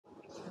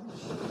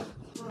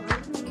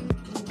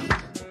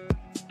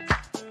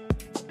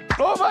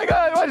Oh my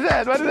God! What is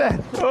that? What is that?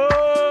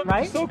 Oh,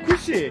 Right? So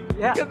cushy.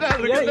 Yeah. Look at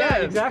that. Look yeah, at yeah,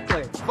 that.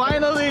 exactly.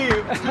 Finally,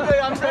 today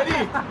I'm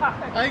ready.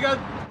 I got.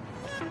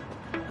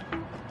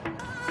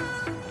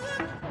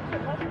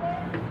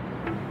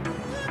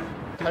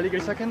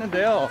 달리기를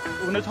시작했는데요.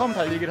 오늘 처음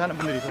달리기를 하는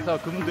분들이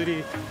있어서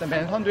그분들이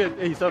맨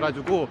선두에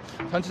있어가지고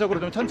전체적으로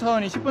좀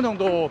천천히 10분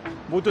정도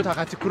모두 다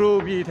같이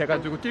그룹이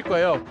돼가지고 뛸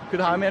거예요. 그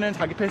다음에는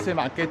자기 페이스에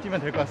맞게 뛰면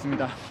될 것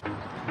같습니다.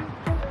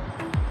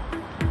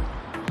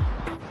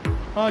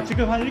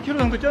 지금 한 1km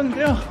정도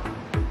뛰었는데요.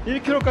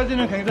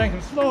 1km까지는 굉장히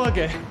좀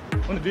슬로우하게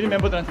오늘 느린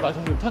멤버들한테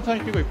맞춰서 좀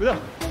천천히 뛰고 있고요.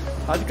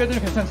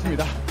 아직까지는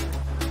괜찮습니다.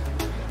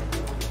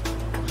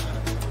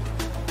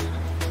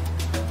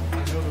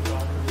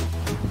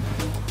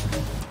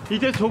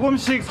 이제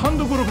조금씩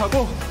선두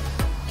그룹하고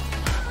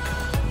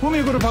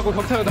호미 그룹하고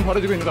격차가 좀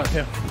벌어지고 있는 것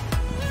같아요.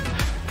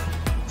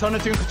 저는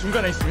지금 그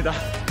중간에 있습니다.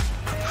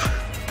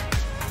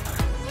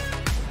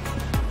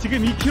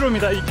 지금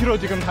 2km입니다. 2km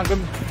지금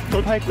방금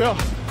돌파했고요.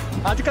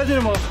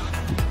 아직까지는 뭐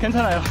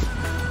괜찮아요.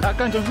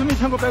 약간 좀 숨이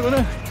찬 거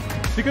빼고는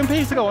지금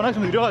페이스가 워낙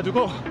좀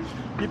느려가지고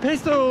이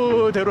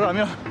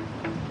페이스대로라면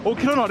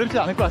 5km는 어렵지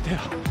않을 것 같아요.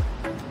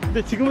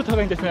 근데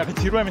지금부터가 이제 좀 약간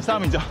지루함의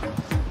싸움이죠.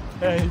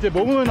 네, 이제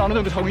몸은 어느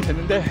정도 적응이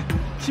됐는데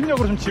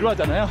심력으로 좀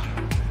지루하잖아요.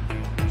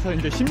 그래서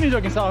이제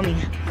심리적인 싸움이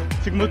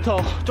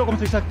지금부터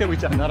조금씩 시작되고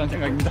있지 않나라는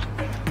생각입니다.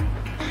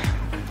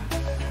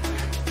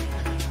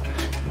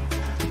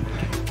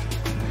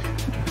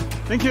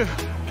 땡큐.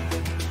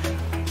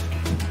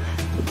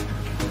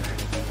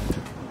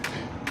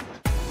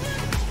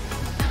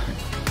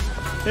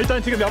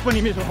 일단 지금 몇 분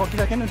이미 좀 걷기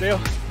시작했는데요.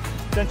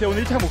 일단 제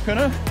오늘 1차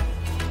목표는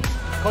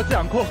걷지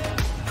않고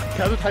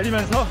계속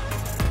달리면서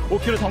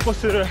 5km 전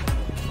코스를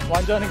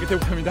완주하는 게 제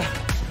목표입니다.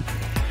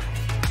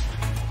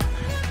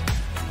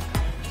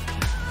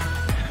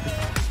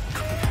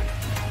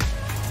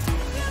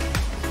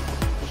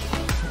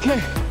 오케이.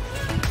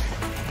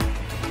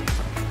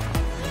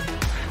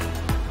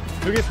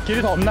 여기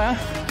길이 더 없나?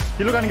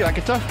 길로 가는 게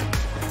낫겠죠?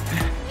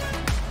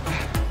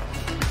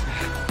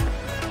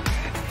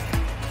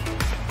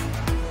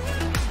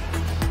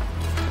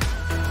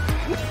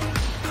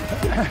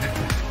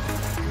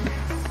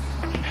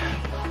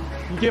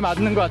 이게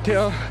맞는 것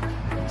같아요.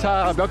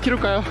 자, 몇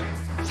킬로일까요?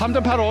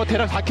 3.85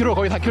 대략 4km,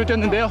 거의 4km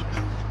뛰었는데요.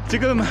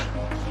 지금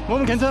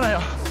몸은 괜찮아요.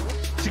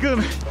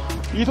 지금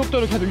이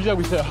속도를 계속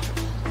유지하고 있어요.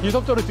 이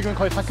속도로 지금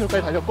거의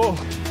 4km까지 달렸고,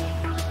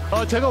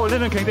 제가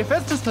원래는 굉장히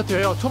패스트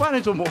스타트예요.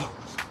 초반에 좀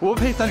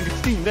오버페이스 하는 게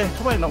특징인데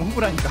초반에 너무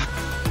흥분하니까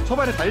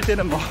초반에 달릴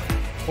때는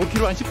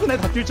 5km 한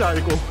 10분에 다 뛸 줄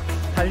알고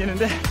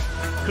달리는데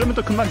그러면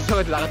또 금방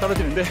지쳐가지고 나가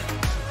떨어지는데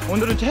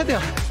오늘은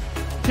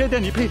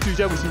최대한 이 페이스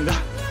유지하고 있습니다.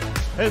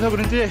 그래서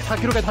그런지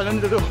 4km까지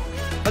달렸는데도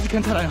아직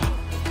괜찮아요.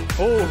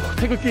 오,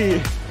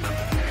 태극기.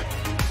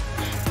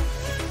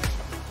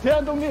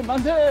 대한독립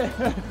만세.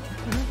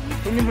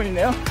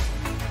 독립문이네요.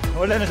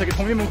 원래는 저기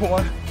독립문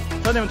공원,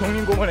 서대문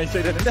독립공원에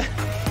있어야 되는데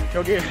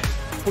여기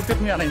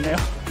복대품이 하나 있네요.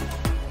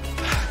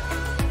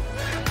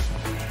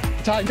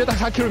 자, 이제 딱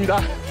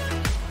 4km입니다.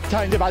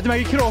 자, 이제 마지막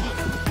 2km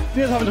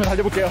뛰어서 한번 좀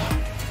달려볼게요.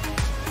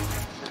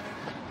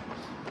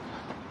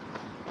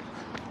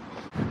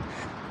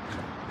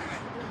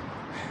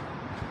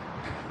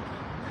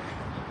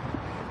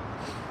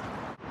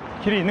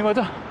 길이 있는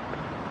거죠?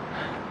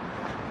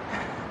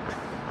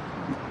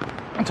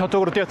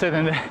 저쪽으로 뛰었어야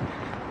되는데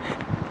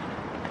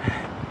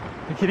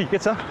길이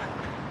있겠죠?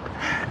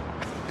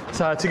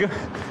 자, 지금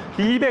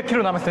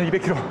 200km 남았어요.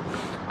 200km.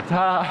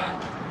 자,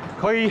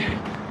 거의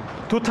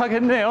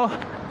도착했네요.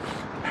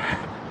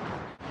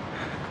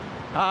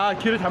 아,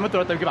 길을 잘못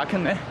들었다. 여기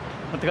막혔네.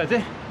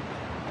 어떡하지?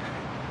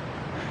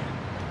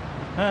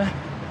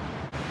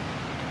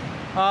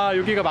 아,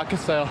 여기가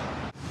막혔어요.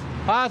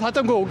 아,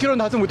 4.9, 5km는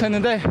달성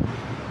못했는데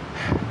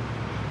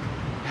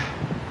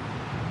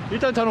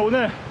일단 저는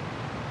오늘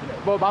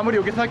마무리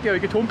여기서 할게요.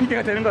 이게 좋은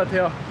PD가 되는 것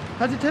같아요.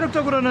 사실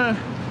체력적으로는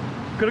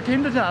그렇게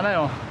힘들진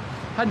않아요.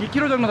 한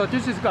 2km 정도 더 뛸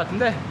수 있을 것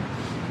같은데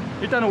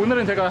일단은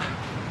오늘은 제가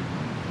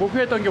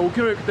목표했던 게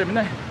 5km였기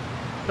때문에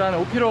일단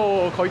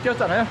 5km 거의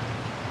뛰었잖아요.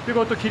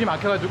 그리고 또 길이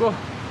막혀가지고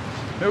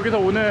여기서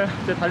오늘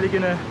제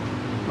달리기는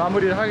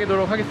마무리를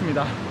하도록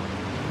하겠습니다.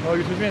 이거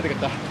조심해야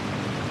되겠다.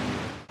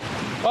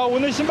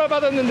 오늘 신발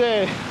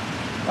받았는데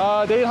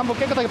내일 한번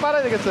깨끗하게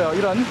빨아야 되겠어요.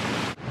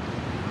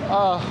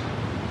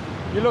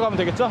 일로 가면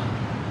되겠죠?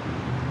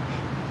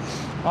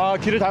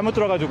 길을 잘못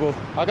들어가지고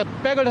아까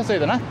백을 했어야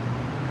되나?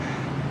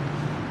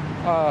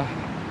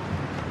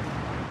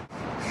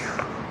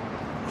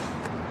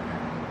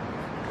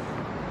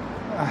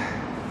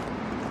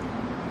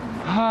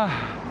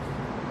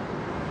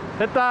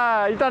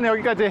 됐다. 일단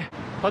여기까지.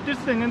 더 뛸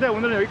수도 있는데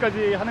오늘은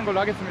여기까지 하는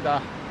걸로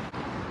하겠습니다.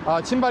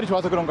 신발이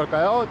좋아서 그런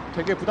걸까요?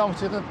 되게 부담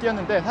없이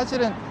뛰었는데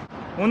사실은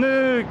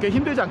오늘 이렇게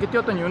힘들지 않게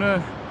뛰었던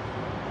이유는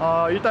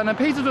일단은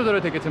페이스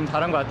조절을 되게 좀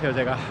잘한 것 같아요.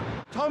 제가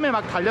처음에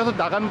막 달려서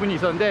나가는 분이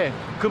있었는데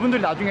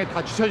그분들이 나중에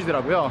다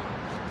주셔지더라고요.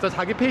 그래서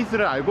자기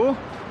페이스를 알고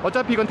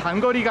어차피 이건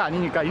단거리가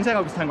아니니까,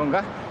 인생하고 비슷한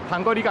건가?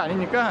 단거리가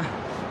아니니까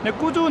그냥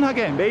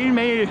꾸준하게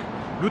매일매일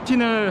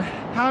루틴을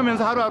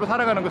향하면서 하루하루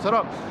살아가는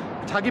것처럼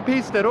자기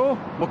페이스대로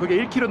뭐 그게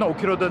 1km든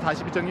 5km든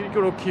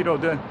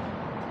 42.1km든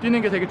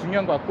뛰는 게 되게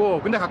중요한 것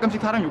같고, 근데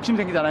가끔씩 사람 욕심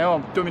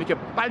생기잖아요. 좀 이렇게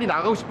빨리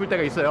나가고 싶을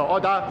때가 있어요.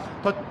 나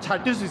더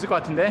잘 뛸 수 있을 것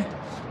같은데,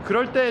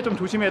 그럴 때 좀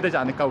조심해야 되지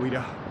않을까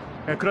오히려.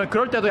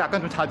 그럴 때도 약간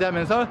좀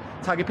자제하면서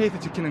자기 페이스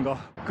지키는 거,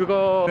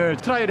 그거를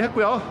트라이를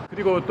했고요.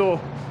 그리고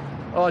또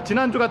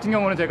지난주 같은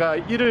경우는 제가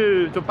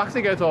일을 좀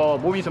빡세게 해서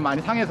몸이 좀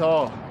많이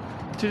상해서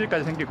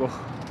치질까지 생기고,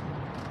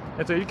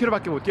 그래서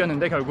 1km밖에 못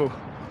뛰었는데, 결국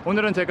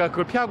오늘은 제가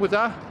그걸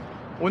피하고자,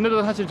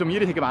 오늘도 사실 좀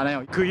일이 되게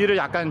많아요. 그 일을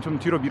약간 좀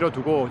뒤로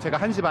밀어두고 제가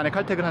 1시 반에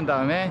칼퇴근한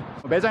다음에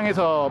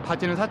매장에서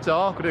바지는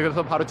샀죠.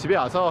 그래서 바로 집에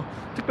와서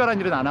특별한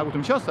일은 안 하고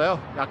좀 쉬었어요.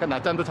 약간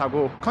낮잠도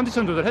자고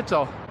컨디션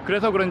조절했죠.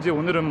 그래서 그런지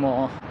오늘은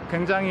뭐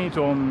굉장히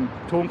좀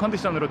좋은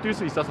컨디션으로 뛸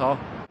수 있어서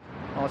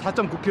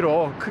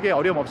 4.9km 크게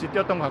어려움 없이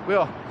뛰었던 것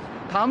같고요.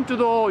 다음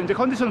주도 이제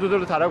컨디션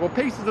조절도 잘하고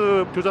페이스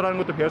조절하는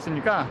것도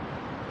배웠으니까,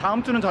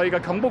 다음 주는 저희가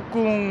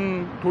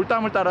경복궁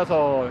돌담을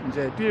따라서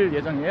이제 뛸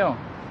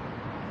예정이에요.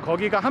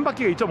 거기가 한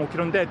바퀴가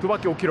 2.5km인데 두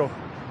바퀴 5km.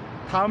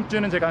 다음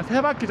주는 제가 한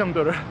 3바퀴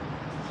정도를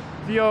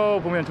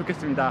뛰어보면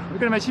좋겠습니다.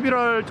 그러면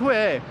 11월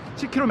초에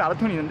 10km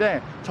마라톤이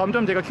있는데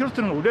점점 제가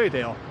키로수는 올려야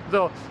돼요.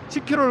 그래서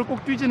 10km를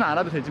꼭 뛰지는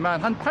않아도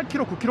되지만 한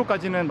 8km,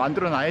 9km까지는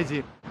만들어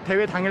놔야지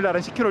대회 당일날은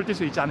 10km를 뛸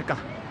수 있지 않을까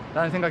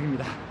라는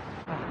생각입니다.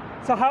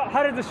 So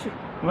how did the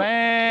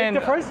Man,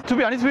 to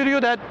be honest with you,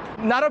 that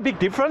not a big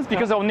difference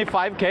because only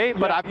 5K.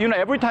 But you know,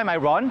 every time I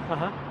run,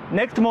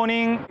 next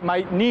morning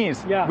my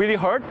knees really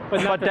hurt.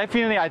 But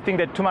definitely, I think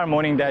that tomorrow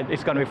morning that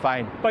it's gonna be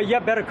fine. But you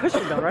have better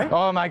cushion though, right?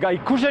 Oh my God,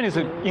 cushion is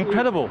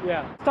incredible.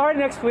 Yeah. Start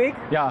next week.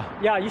 Yeah.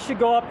 Yeah, you should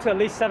go up to at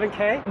least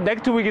 7K.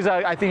 Next 2 weeks is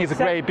I think it's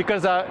great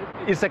because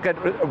it's like a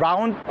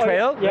round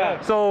trail.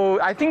 Yeah. So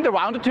I think the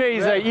round trail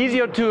is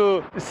easier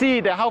to see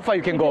that how far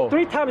you can go.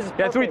 3 times is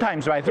perfect. Yeah, 3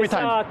 times, right? 3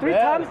 times. 3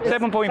 times.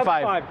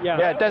 7.5.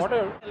 Yeah. That's.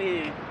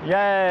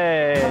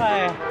 Yay!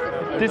 Hi.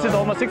 This is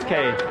almost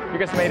 6K. You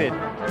guys made it.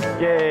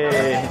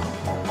 Yay!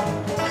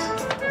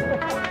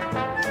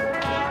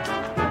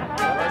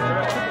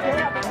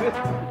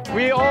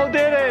 We all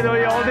did it.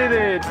 We all did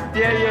it.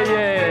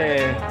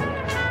 Yeah.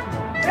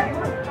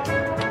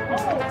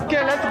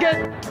 Okay, let's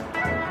get.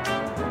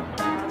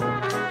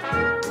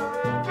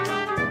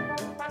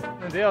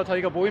 근데요,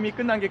 저희가 모임이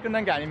끝난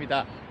게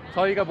아닙니다.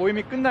 저희가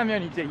모임이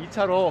끝나면 이제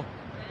 2차로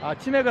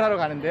치맥을 하러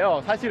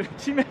가는데요. 사실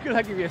치맥을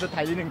하기 위해서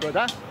달리는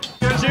거다.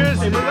 Cheers.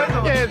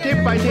 Yeah,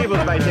 table by table.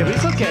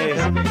 It's okay.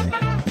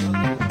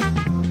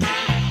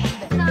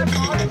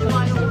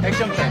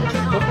 액션 팬.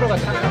 고프로가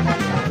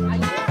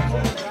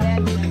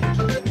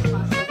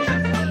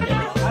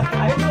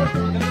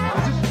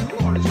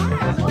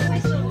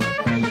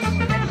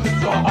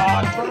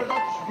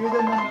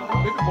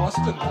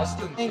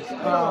I think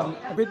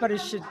everybody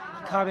should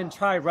come and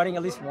try running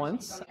at least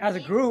once. As a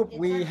group,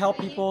 we help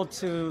people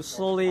to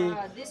slowly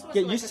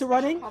get used to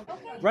running.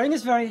 Running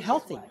is very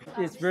healthy.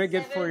 It's very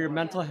good for your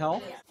mental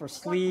health, for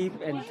sleep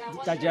and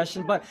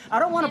digestion. But I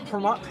don't want to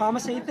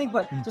promise anything,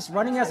 but just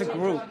running as a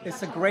group,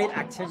 it's a great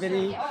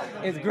activity.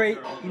 It's great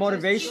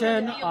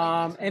motivation,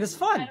 and it's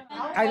fun.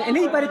 And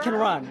anybody can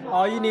run.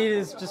 All you need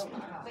is just,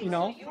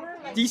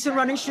 decent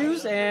running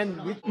shoes, and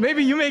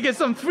maybe you may get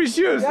some free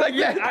shoes. Like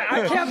that.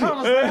 I can't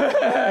promise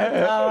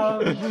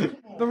that.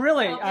 But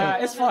really,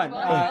 it's fun,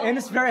 and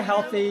it's very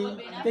healthy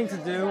thing to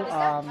do.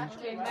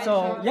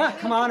 So yeah,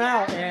 come on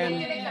out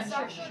and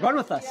run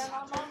with us.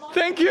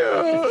 Thank you.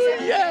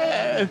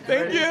 Yeah,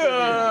 thank you.